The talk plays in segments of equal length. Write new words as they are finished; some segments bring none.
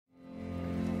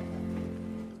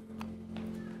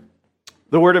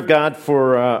The Word of God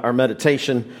for our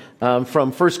meditation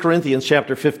from 1 Corinthians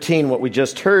chapter 15, what we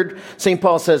just heard. St.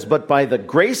 Paul says, "But by the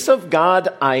grace of God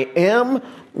I am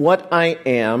what I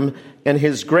am, and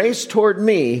his grace toward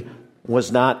me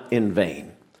was not in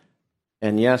vain."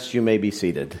 And yes, you may be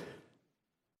seated.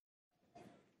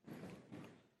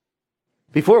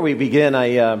 Before we begin,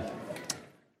 I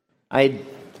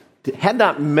had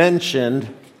not mentioned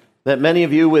that many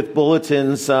of you with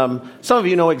bulletins, some of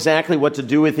you know exactly what to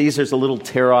do with these. There's a little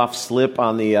tear-off slip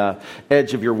on the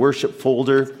edge of your worship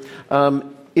folder.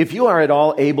 If you are at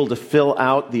all able to fill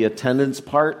out the attendance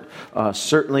part,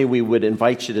 certainly we would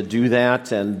invite you to do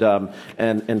that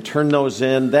and turn those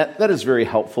in. That is very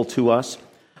helpful to us.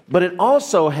 But it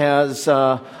also has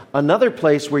another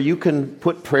place where you can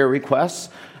put prayer requests.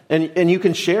 And you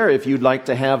can share if you'd like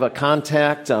to have a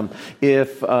contact.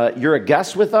 If you're a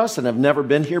guest with us and have never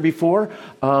been here before,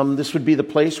 this would be the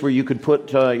place where you could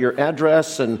put your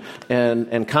address and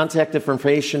contact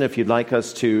information if you'd like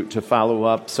us to follow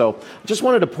up. So I just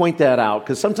wanted to point that out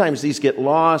because sometimes these get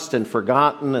lost and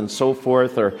forgotten and so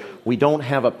forth, or we don't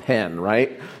have a pen,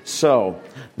 right? So,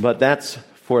 but that's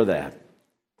for that.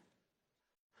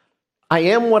 I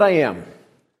am what I am.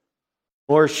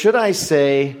 Or should I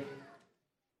say,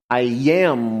 I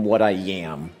am what I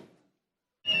am.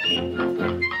 I,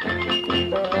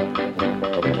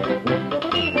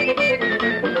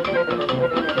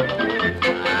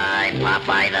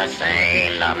 Popeye the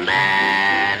Sailor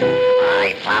Man.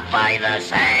 I, Popeye the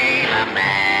Sailor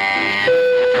Man.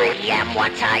 I am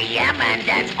what I am, and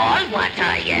that's all what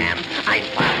I am. I'm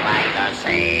Popeye the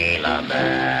Sailor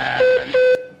Man.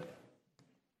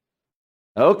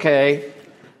 Okay.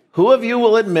 Who of you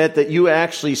will admit that you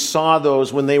actually saw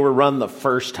those when they were run the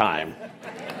first time?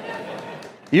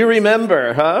 You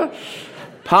remember, huh?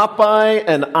 Popeye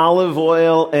and olive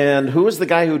oil, and who was the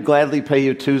guy who would gladly pay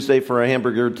you Tuesday for a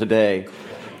hamburger today?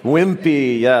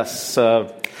 Wimpy, yes.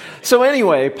 So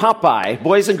anyway, Popeye,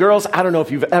 boys and girls, I don't know if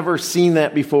you've ever seen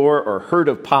that before or heard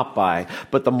of Popeye,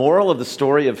 but the moral of the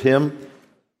story of him,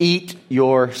 eat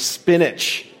your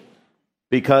spinach,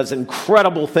 because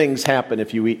incredible things happen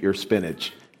if you eat your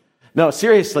spinach. No,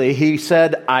 seriously, he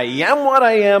said, I am what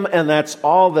I am, and that's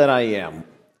all that I am.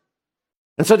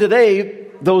 And so today,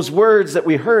 those words that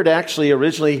we heard actually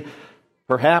originally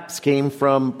perhaps came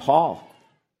from Paul.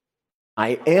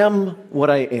 I am what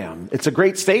I am. It's a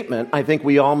great statement. I think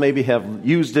we all maybe have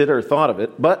used it or thought of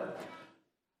it. But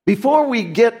before we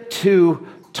get to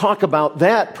talk about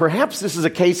that, perhaps this is a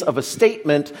case of a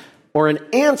statement or an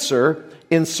answer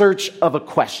in search of a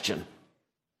question.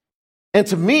 And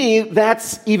to me,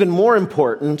 that's even more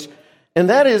important, and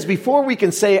that is before we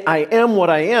can say, I am what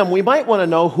I am, we might want to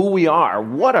know who we are.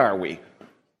 What are we?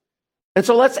 And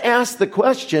so let's ask the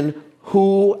question,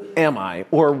 who am I?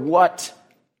 Or what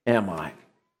am I?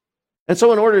 And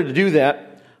so in order to do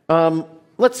that,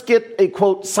 let's get a,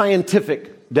 quote,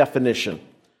 scientific definition.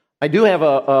 I do have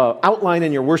an outline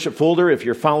in your worship folder. If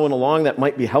you're following along, that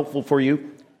might be helpful for you.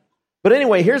 But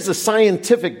anyway, here's the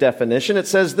scientific definition. It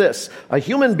says this: a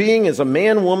human being is a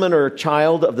man, woman, or a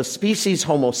child of the species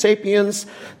Homo sapiens,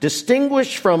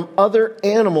 distinguished from other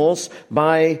animals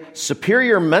by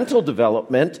superior mental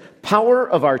development, power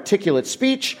of articulate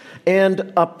speech,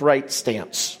 and upright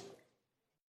stance.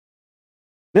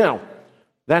 Now,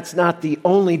 that's not the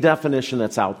only definition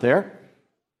that's out there.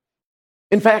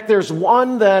 In fact, there's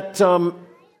one that,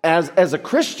 as a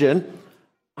Christian,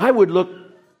 I would look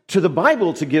to the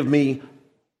Bible to give me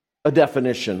a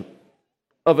definition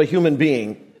of a human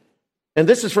being. And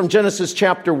this is from Genesis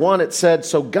chapter 1. It said,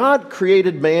 so God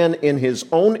created man in his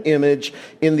own image.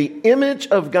 In the image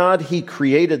of God he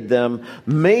created them.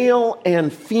 Male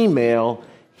and female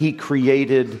he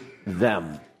created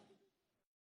them.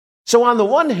 So on the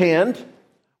one hand,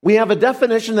 we have a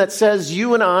definition that says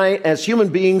you and I as human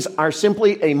beings are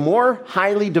simply a more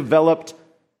highly developed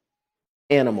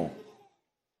animal.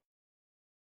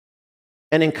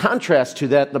 And in contrast to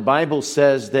that, the Bible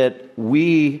says that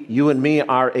you and me,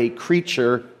 are a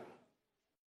creature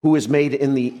who is made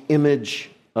in the image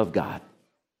of God.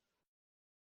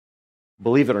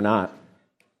 Believe it or not,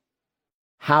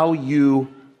 how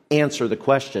you answer the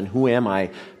question, who am I,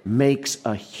 makes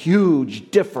a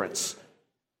huge difference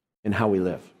in how we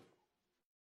live.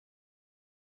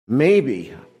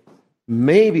 Maybe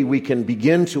we can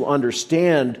begin to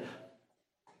understand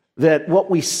that what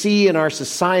we see in our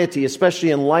society, especially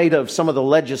in light of some of the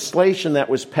legislation that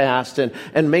was passed and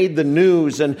made the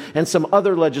news and some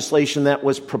other legislation that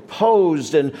was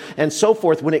proposed and so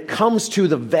forth, when it comes to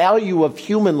the value of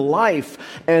human life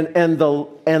and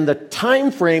the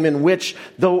time frame in which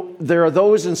there are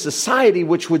those in society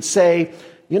which would say,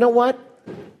 you know what?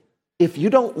 if you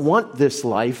don't want this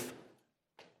life,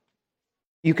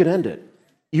 you can end it.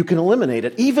 You can eliminate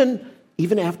it,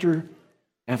 even after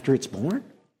it's born.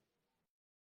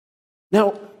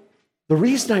 Now, the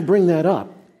reason I bring that up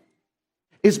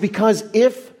is because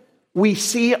if we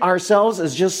see ourselves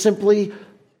as just simply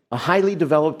a highly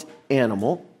developed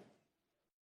animal,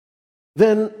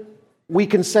 then we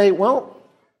can say, well,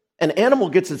 an animal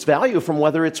gets its value from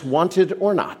whether it's wanted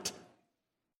or not.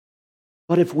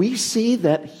 But if we see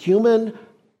that human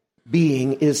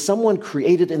being is someone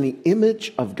created in the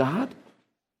image of God,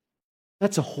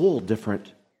 that's a whole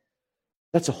different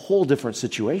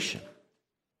situation.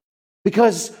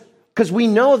 Because we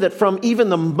know that from even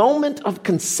the moment of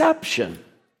conception,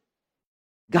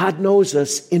 God knows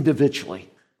us individually.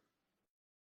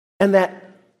 And that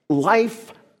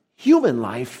life, human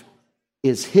life,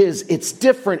 is His. It's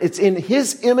different. It's in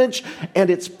His image, and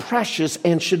it's precious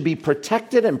and should be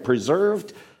protected and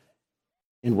preserved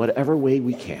in whatever way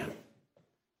we can.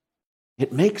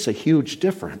 It makes a huge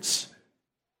difference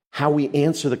how we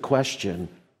answer the question,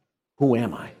 who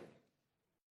am I?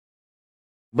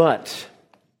 But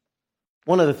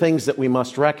one of the things that we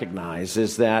must recognize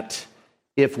is that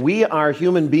if we are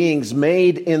human beings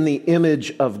made in the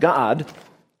image of God,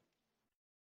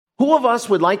 who of us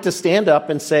would like to stand up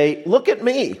and say, look at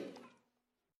me?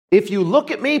 If you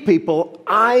look at me, people,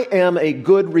 I am a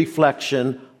good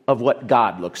reflection of what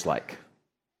God looks like.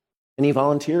 Any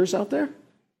volunteers out there?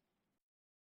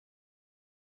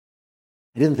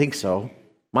 I didn't think so.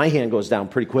 My hand goes down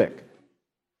pretty quick.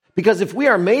 Because if we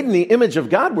are made in the image of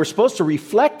God, we're supposed to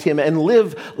reflect Him and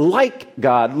live like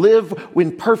God, live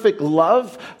in perfect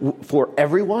love for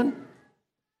everyone.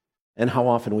 And how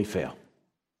often we fail.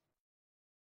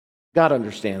 God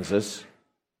understands this.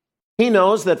 He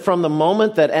knows that from the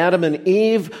moment that Adam and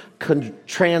Eve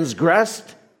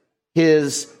transgressed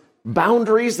His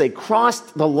boundaries, they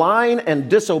crossed the line and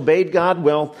disobeyed God,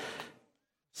 well,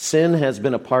 sin has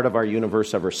been a part of our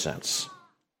universe ever since.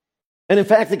 And in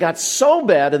fact, it got so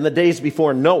bad in the days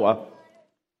before Noah.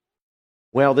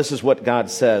 Well, this is what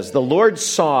God says. The Lord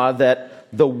saw that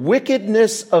the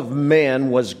wickedness of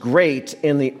man was great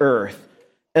in the earth,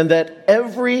 and that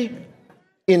every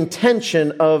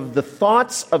intention of the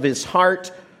thoughts of his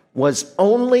heart was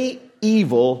only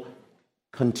evil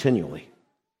continually.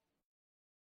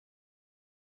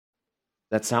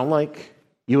 That sound like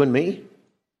you and me?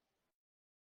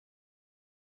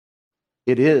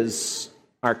 It is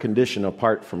our condition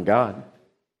apart from God.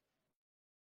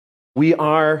 We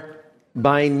are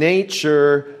by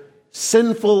nature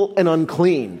sinful and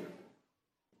unclean.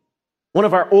 One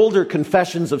of our older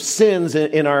confessions of sins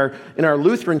in our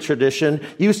Lutheran tradition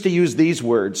used to use these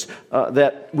words,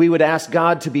 that we would ask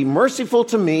God to be merciful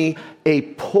to me, a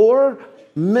poor,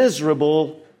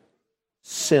 miserable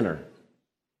sinner.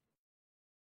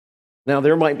 Now,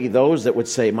 there might be those that would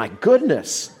say, my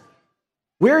goodness,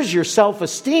 where's your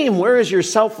self-esteem? Where is your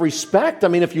self-respect? I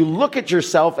mean, if you look at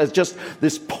yourself as just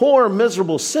this poor,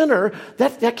 miserable sinner,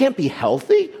 that can't be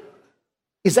healthy.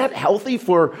 Is that healthy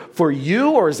for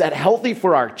you, or is that healthy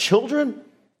for our children?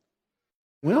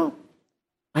 Well,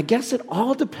 I guess it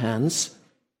all depends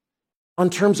on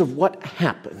terms of what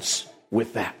happens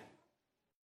with that.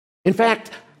 In fact,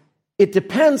 it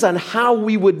depends on how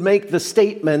we would make the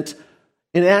statement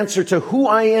in answer to who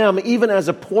I am, even as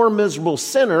a poor, miserable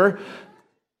sinner,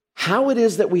 how it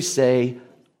is that we say,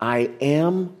 I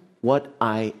am what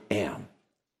I am.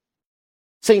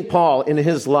 St. Paul, in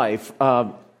his life,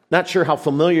 not sure how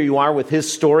familiar you are with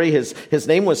his story. His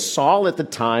name was Saul at the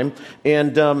time,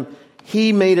 and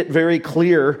he made it very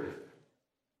clear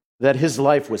that his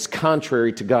life was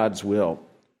contrary to God's will.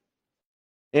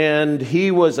 And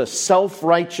he was a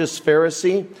self-righteous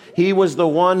Pharisee. He was the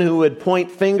one who would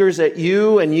point fingers at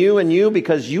you and you and you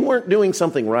because you weren't doing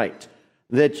something right.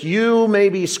 That you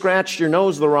maybe scratched your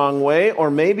nose the wrong way, or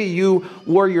maybe you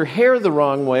wore your hair the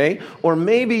wrong way, or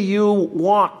maybe you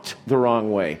walked the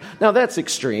wrong way. Now that's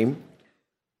extreme.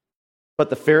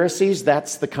 But the Pharisees,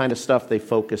 that's the kind of stuff they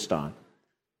focused on.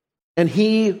 And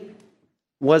he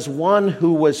was one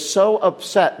who was so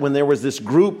upset when there was this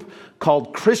group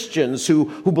called Christians who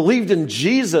believed in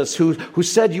Jesus, who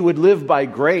said you would live by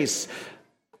grace.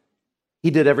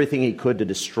 He did everything he could to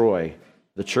destroy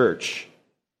the church,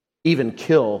 even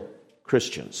kill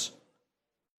Christians.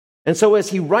 And so as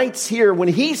he writes here, when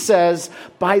he says,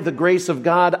 by the grace of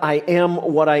God, I am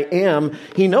what I am,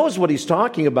 he knows what he's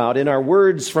talking about. In our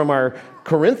words from our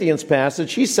Corinthians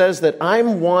passage, he says that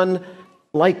I'm one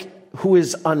like who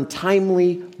is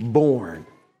untimely born.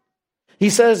 He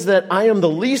says that I am the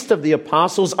least of the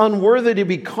apostles, unworthy to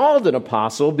be called an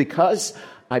apostle because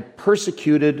I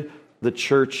persecuted the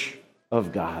church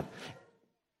of God.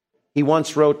 he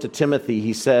once wrote to Timothy,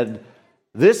 he said,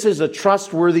 "This is a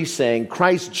trustworthy saying.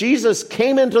 Christ Jesus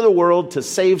came into the world to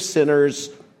save sinners,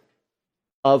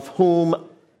 of whom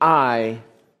I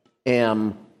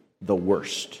am the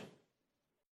worst."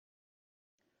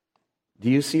 Do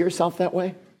you see yourself that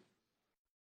way?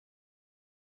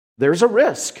 There's a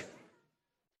risk.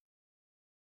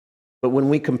 But when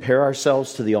we compare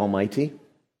ourselves to the Almighty,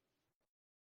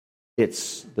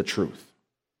 it's the truth.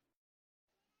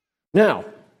 Now,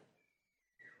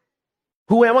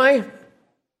 who am I?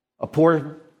 A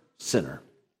poor sinner.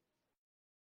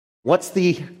 What's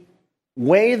the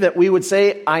way that we would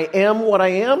say I am what I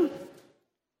am?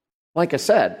 Like I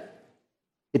said,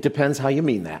 it depends how you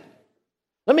mean that.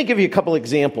 Let me give you a couple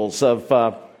examples of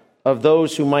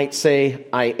those who might say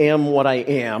I am what I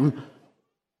am.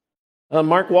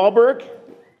 Mark Wahlberg,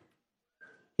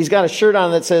 he's got a shirt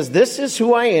on that says, "This is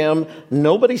who I am.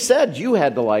 Nobody said you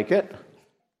had to like it."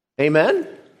 Amen?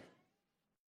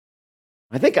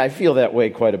 I think I feel that way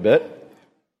quite a bit.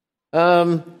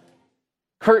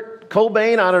 Kurt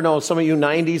Cobain, I don't know, some of you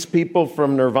 90s people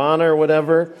from Nirvana or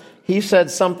whatever, he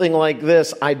said something like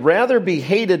this: "I'd rather be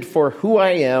hated for who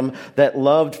I am than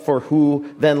loved for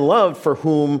whom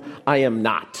I am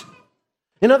not."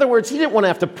 In other words, he didn't want to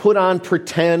have to put on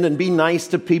pretend and be nice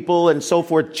to people and so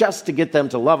forth just to get them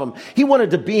to love him. He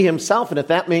wanted to be himself, and if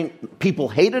that meant people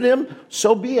hated him,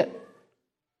 so be it.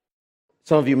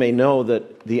 Some of you may know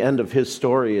that the end of his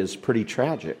story is pretty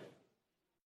tragic.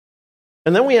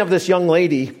 And then we have this young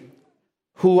lady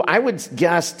who I would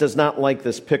guess does not like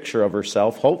this picture of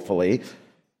herself, hopefully.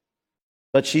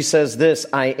 But she says this: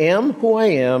 "I am who I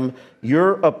am.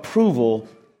 Your approval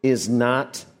is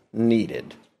not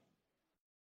needed."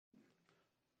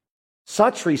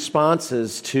 Such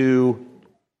responses to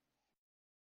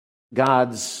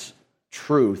God's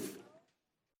truth.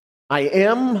 I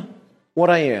am what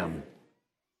I am.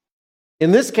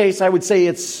 In this case, I would say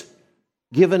it's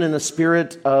given in a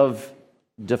spirit of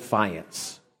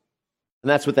defiance. And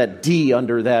that's what that D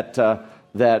under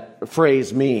that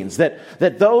phrase means. That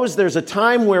there's a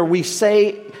time where we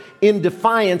say in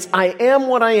defiance, I am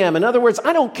what I am. In other words,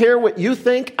 I don't care what you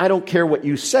think. I don't care what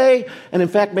you say. And in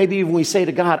fact, maybe even we say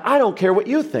to God, I don't care what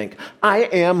you think. I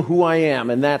am who I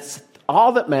am. And that's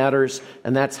all that matters.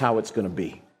 And that's how it's going to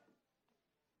be.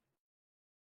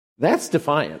 That's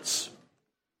defiance.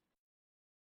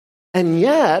 And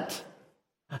yet,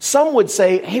 some would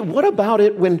say, hey, what about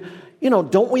it when,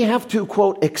 don't we have to,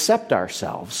 quote, accept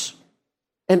ourselves?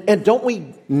 And don't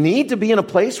we need to be in a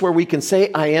place where we can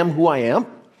say, I am who I am?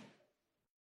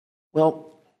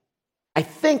 Well, I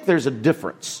think there's a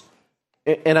difference.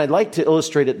 And I'd like to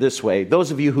illustrate it this way.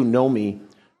 Those of you who know me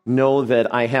know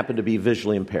that I happen to be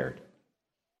visually impaired.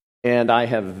 And I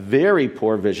have very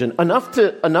poor vision, enough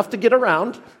to get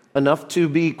around, enough to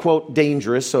be, quote,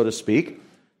 dangerous, so to speak.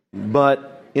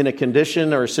 But in a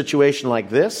condition or a situation like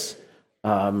this,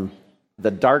 the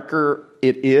darker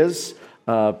it is,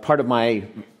 part of my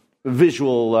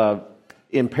visual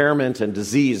impairment and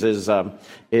disease is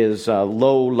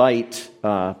low light,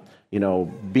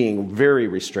 being very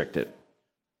restricted.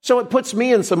 So it puts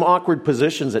me in some awkward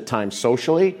positions at times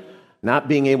socially, not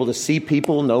being able to see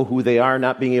people, know who they are,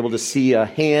 not being able to see a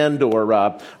hand or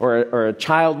a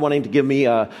child wanting to give me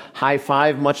a high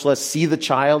five, much less see the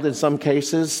child in some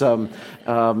cases. It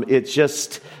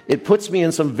puts me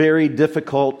in some very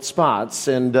difficult spots,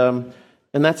 and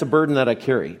that's a burden that I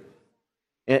carry.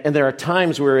 And there are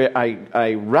times where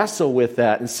I wrestle with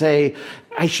that and say,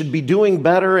 I should be doing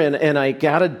better, and I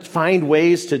got to find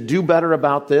ways to do better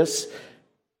about this.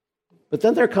 But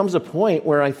then there comes a point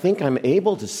where I think I'm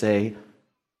able to say,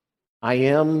 I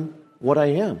am what I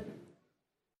am.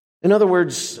 In other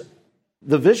words,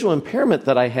 the visual impairment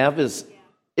that I have is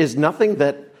nothing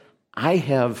that I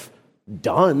have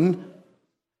done.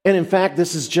 And in fact,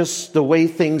 this is just the way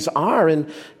things are,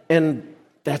 and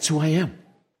that's who I am.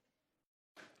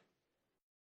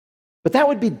 But that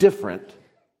would be different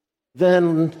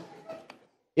than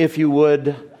if you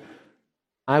would,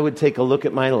 I would take a look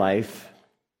at my life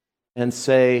and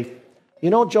say,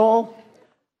 Joel,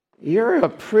 you're a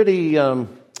pretty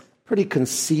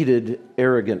conceited,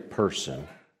 arrogant person.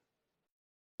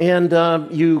 And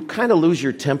you kind of lose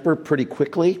your temper pretty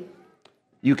quickly.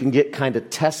 You can get kind of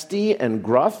testy and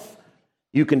gruff.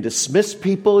 You can dismiss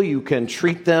people. You can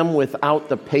treat them without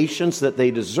the patience that they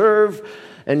deserve.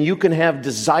 And you can have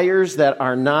desires that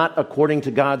are not according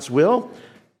to God's will.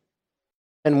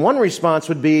 And one response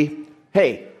would be,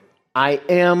 hey, I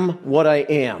am what I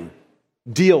am.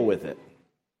 Deal with it.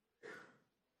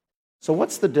 So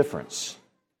what's the difference?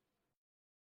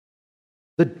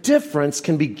 The difference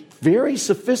can be very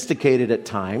sophisticated at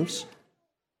times,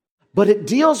 But it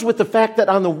deals with the fact that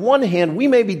on the one hand, we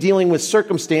may be dealing with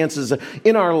circumstances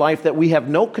in our life that we have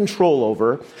no control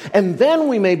over, and then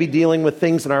we may be dealing with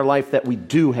things in our life that we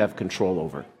do have control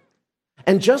over.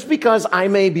 And just because I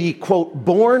may be, quote,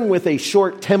 born with a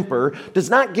short temper does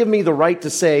not give me the right to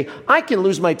say, I can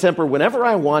lose my temper whenever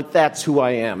I want, that's who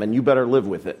I am, and you better live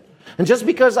with it. And just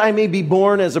because I may be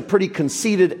born as a pretty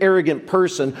conceited, arrogant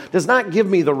person does not give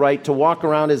me the right to walk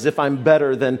around as if I'm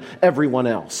better than everyone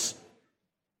else.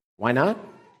 Why not?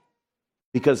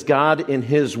 Because God in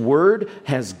His Word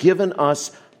has given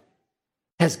us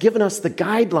the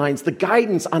guidelines, the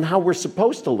guidance on how we're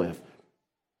supposed to live.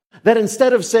 That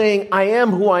instead of saying, I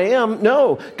am who I am,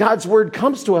 no, God's Word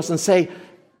comes to us and say,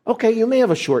 okay, you may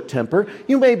have a short temper,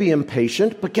 you may be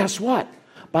impatient, but guess what?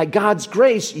 By God's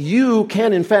grace, you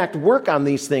can in fact work on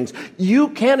these things. You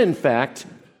can in fact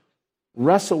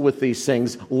wrestle with these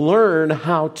things, learn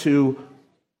how to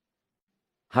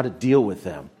deal with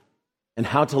them, and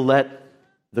how to let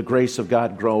the grace of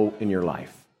God grow in your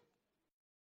life.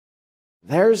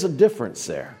 There's a difference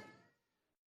there.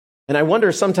 And I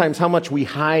wonder sometimes how much we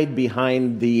hide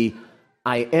behind the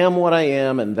I am what I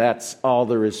am, and that's all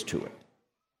there is to it.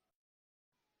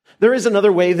 There is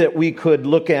another way that we could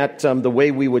look at the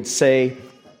way we would say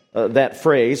that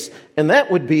phrase, and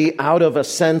that would be out of a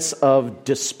sense of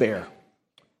despair.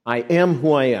 I am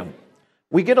who I am.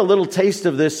 We get a little taste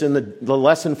of this in the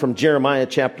lesson from Jeremiah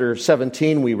chapter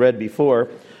 17 we read before.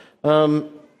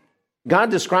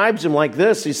 God describes him like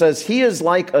this. He says, he is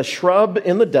like a shrub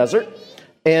in the desert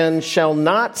and shall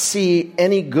not see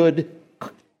any good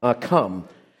come.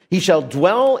 He shall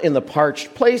dwell in the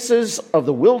parched places of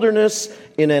the wilderness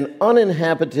in an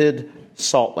uninhabited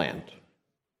salt land.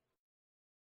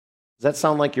 Does that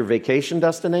sound like your vacation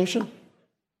destination?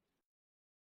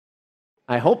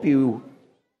 I hope you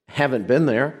haven't been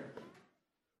there.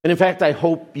 And in fact, I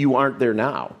hope you aren't there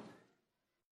now.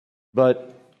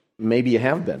 But maybe you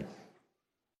have been.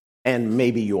 And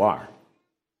maybe you are.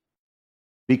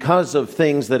 Because of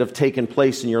things that have taken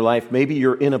place in your life, maybe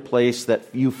you're in a place that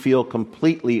you feel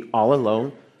completely all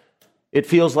alone. It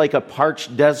feels like a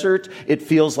parched desert. It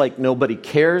feels like nobody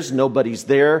cares, nobody's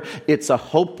there. It's a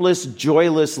hopeless,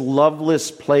 joyless, loveless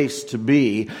place to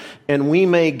be. And we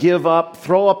may give up,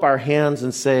 throw up our hands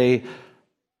and say,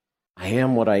 I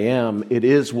am what I am. It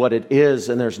is what it is,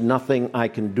 and there's nothing I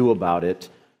can do about it.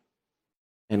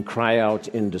 And cry out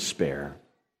in despair.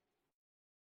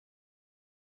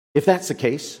 If that's the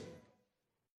case,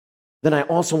 then I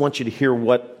also want you to hear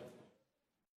what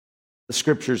the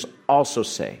scriptures also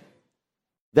say.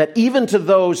 That even to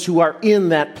those who are in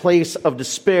that place of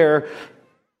despair,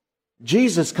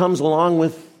 Jesus comes along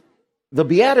with the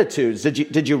Beatitudes.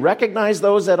 Did you recognize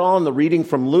those at all in the reading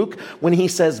from Luke? When he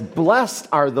says, blessed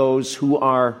are those who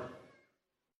are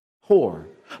poor.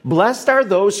 Blessed are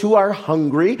those who are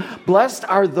hungry. Blessed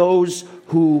are those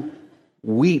who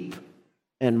weep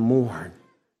and mourn.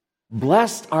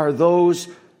 Blessed are those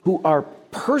who are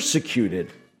persecuted,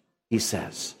 he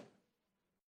says.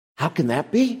 How can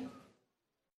that be?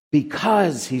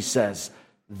 Because, he says,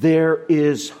 there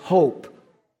is hope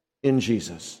in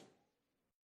Jesus.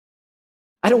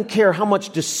 I don't care how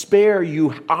much despair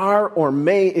you are or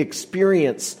may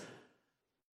experience.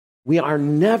 We are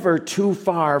never too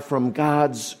far from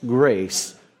God's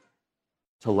grace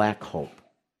to lack hope.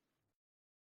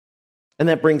 And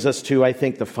that brings us to, I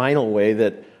think, the final way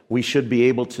that we should be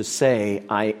able to say,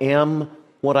 I am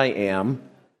what I am.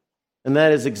 And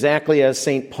that is exactly as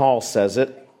St. Paul says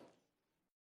it,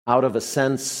 out of a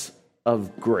sense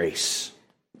of grace.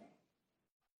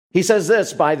 He says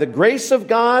this, by the grace of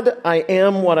God, I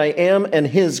am what I am, and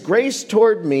his grace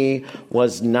toward me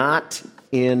was not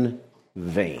in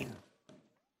vain.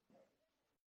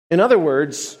 In other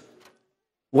words,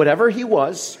 whatever he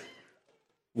was,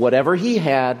 whatever he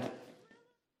had,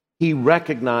 he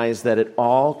recognized that it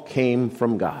all came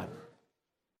from God.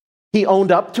 He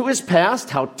owned up to his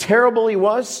past, how terrible he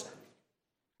was.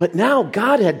 But now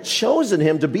God had chosen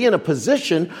him to be in a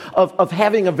position of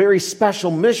having a very special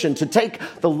mission, to take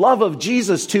the love of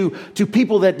Jesus to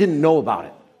people that didn't know about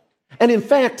it. And in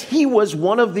fact, he was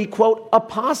one of the, quote,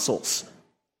 apostles.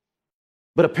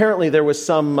 But apparently there was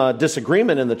some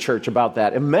disagreement in the church about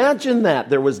that. Imagine that.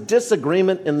 There was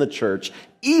disagreement in the church,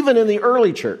 even in the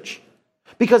early church.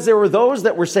 Because there were those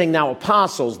that were saying, now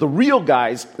apostles, the real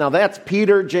guys, now that's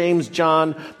Peter, James,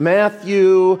 John,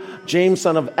 Matthew, James,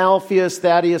 son of Alphaeus,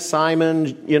 Thaddeus,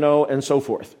 Simon, and so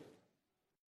forth.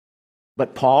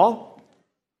 But Paul,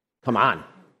 come on,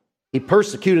 he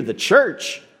persecuted the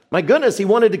church. My goodness, he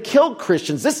wanted to kill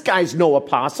Christians. This guy's no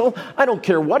apostle. I don't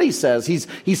care what he says.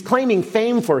 He's claiming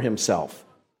fame for himself.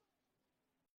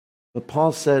 But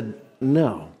Paul said,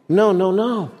 no, No, no,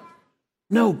 no.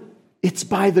 No, it's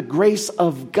by the grace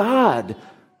of God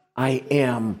I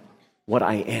am what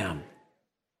I am.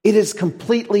 It is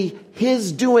completely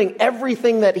his doing.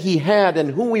 Everything that he had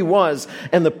and who he was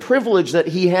and the privilege that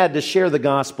he had to share the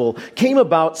gospel came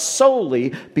about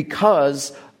solely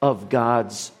because of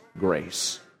God's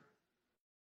grace.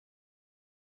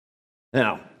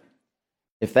 Now,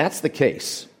 if that's the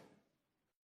case,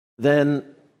 then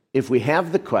if we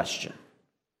have the question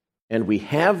and we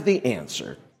have the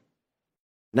answer,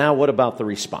 now what about the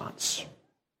response?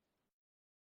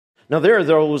 Now, there are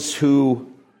those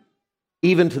who,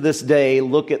 even to this day,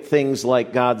 look at things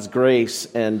like God's grace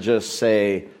and just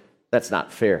say, that's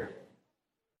not fair.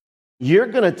 You're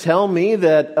going to tell me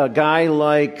that a guy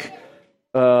like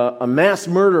a mass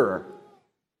murderer,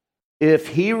 if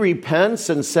he repents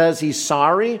and says he's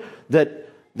sorry, that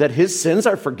his sins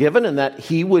are forgiven and that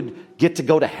he would get to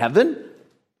go to heaven?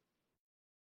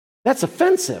 That's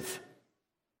offensive.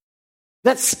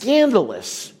 That's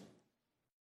scandalous.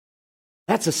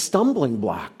 That's a stumbling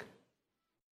block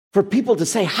for people to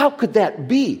say, how could that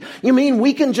be? You mean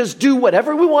we can just do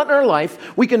whatever we want in our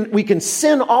life? We can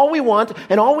sin all we want,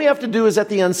 and all we have to do is at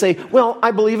the end say, well,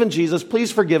 I believe in Jesus,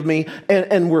 please forgive me,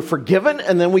 and we're forgiven,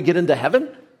 and then we get into heaven?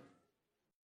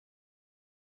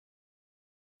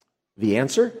 The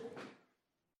answer?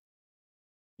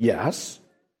 Yes.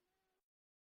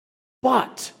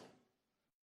 But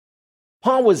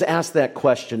Paul was asked that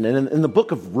question, and in the book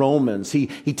of Romans, he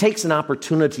takes an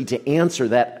opportunity to answer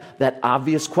that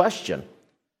obvious question.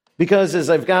 Because as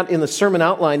I've got in the sermon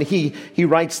outline, he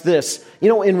writes this,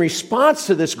 in response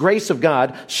to this grace of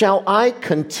God, shall I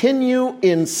continue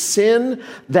in sin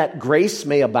that grace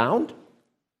may abound?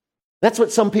 That's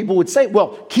what some people would say.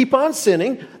 Well, keep on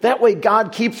sinning. That way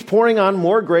God keeps pouring on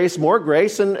more grace,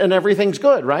 and everything's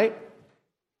good, right?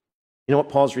 You know what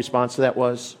Paul's response to that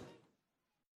was?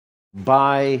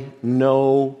 By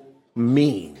no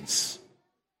means.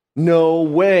 No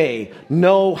way.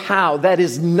 No how. That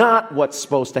is not what's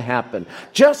supposed to happen.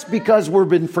 Just because we've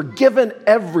been forgiven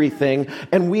everything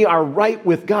and we are right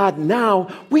with God now,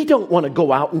 we don't want to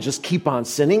go out and just keep on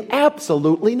sinning.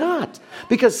 Absolutely not.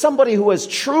 Because somebody who has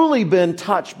truly been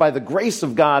touched by the grace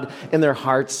of God in their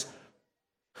hearts,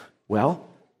 well,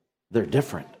 they're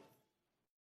different.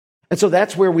 And so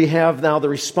that's where we have now the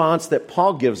response that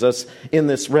Paul gives us in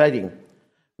this writing.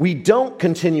 We don't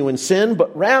continue in sin,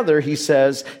 but rather, he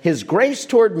says, his grace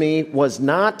toward me was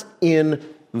not in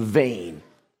vain,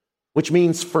 which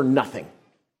means for nothing.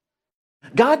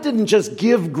 God didn't just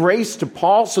give grace to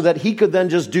Paul so that he could then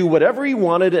just do whatever he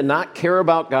wanted and not care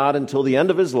about God until the end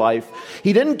of his life.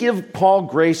 He didn't give Paul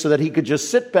grace so that he could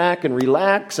just sit back and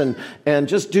relax and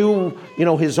just do,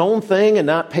 his own thing and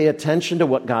not pay attention to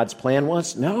what God's plan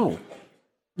was. No,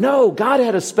 God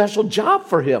had a special job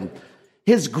for him.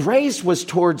 His grace was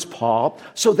towards Paul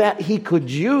so that he could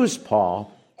use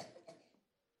Paul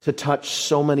to touch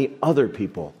so many other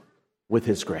people with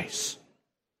his grace.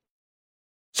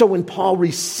 So when Paul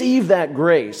received that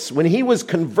grace, when he was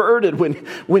converted,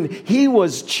 when he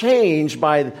was changed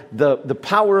by the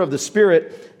power of the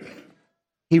Spirit,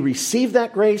 he received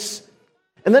that grace.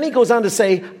 And then he goes on to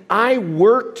say, I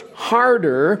worked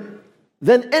harder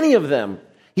than any of them.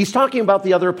 He's talking about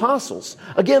the other apostles.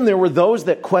 Again, there were those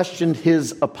that questioned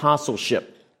his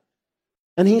apostleship.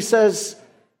 And he says,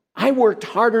 I worked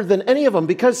harder than any of them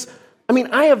because,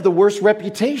 I have the worst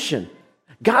reputation.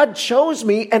 God chose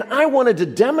me, and I wanted to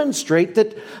demonstrate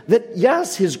that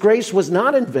yes, his grace was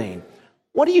not in vain.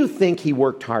 What do you think he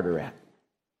worked harder at?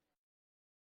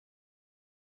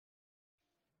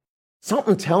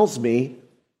 Something tells me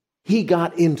he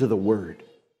got into the Word.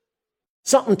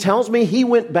 Something tells me he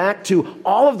went back to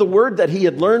all of the Word that he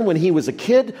had learned when he was a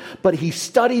kid, but he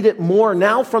studied it more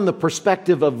now from the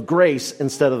perspective of grace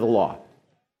instead of the law.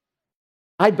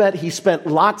 I bet he spent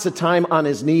lots of time on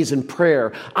his knees in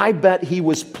prayer. I bet he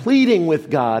was pleading with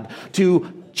God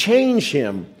to change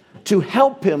him, to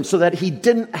help him so that he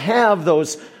didn't have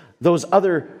those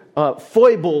other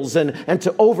foibles and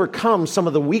to overcome some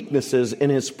of the weaknesses in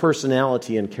his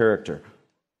personality and character.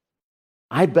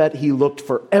 I bet he looked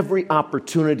for every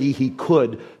opportunity he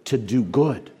could to do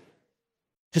good,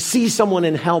 to see someone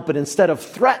in help, and instead of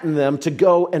threaten them, to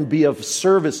go and be of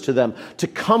service to them, to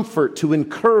comfort, to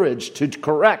encourage, to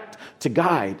correct, to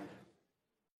guide.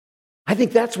 I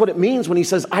think that's what it means when he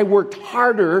says, I worked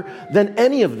harder than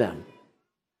any of them.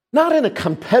 Not in a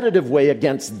competitive way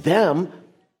against them,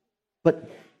 but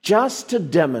just to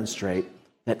demonstrate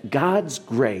that God's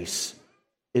grace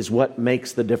is what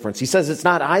makes the difference. He says, it's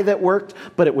not I that worked,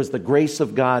 but it was the grace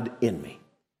of God in me.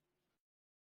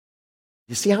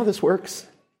 You see how this works?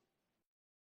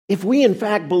 if we in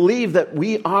fact believe that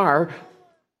we are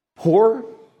poor,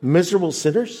 miserable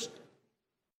sinners,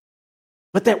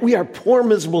 but that we are poor,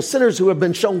 miserable sinners who have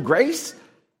been shown grace,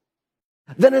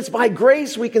 then it's by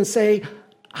grace we can say,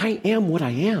 I am what I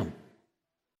am.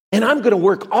 And I'm going to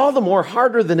work all the more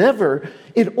harder than ever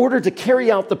in order to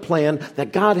carry out the plan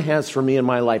that God has for me in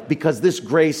my life, because this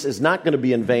grace is not going to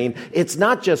be in vain. It's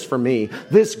not just for me.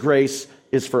 This grace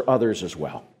is for others as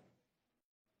well.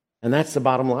 And that's the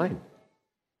bottom line.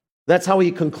 That's how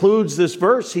he concludes this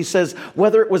verse. He says,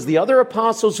 whether it was the other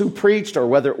apostles who preached or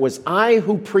whether it was I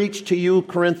who preached to you,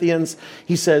 Corinthians,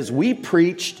 he says, we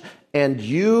preached and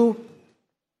you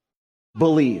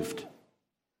believed.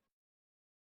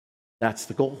 That's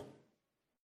the goal.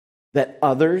 That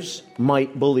others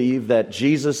might believe that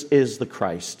Jesus is the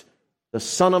Christ, the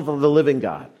Son of the living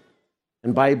God,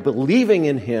 and by believing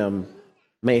in him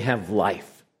may have life.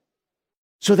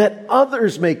 So that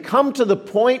others may come to the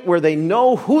point where they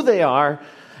know who they are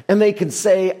and they can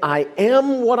say, I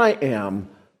am what I am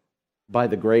by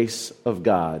the grace of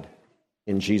God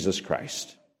in Jesus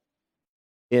Christ.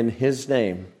 In his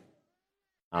name,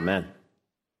 amen.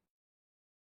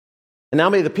 And now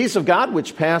may the peace of God,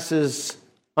 which passes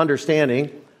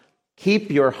understanding, keep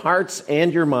your hearts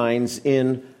and your minds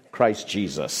in Christ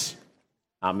Jesus.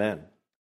 Amen.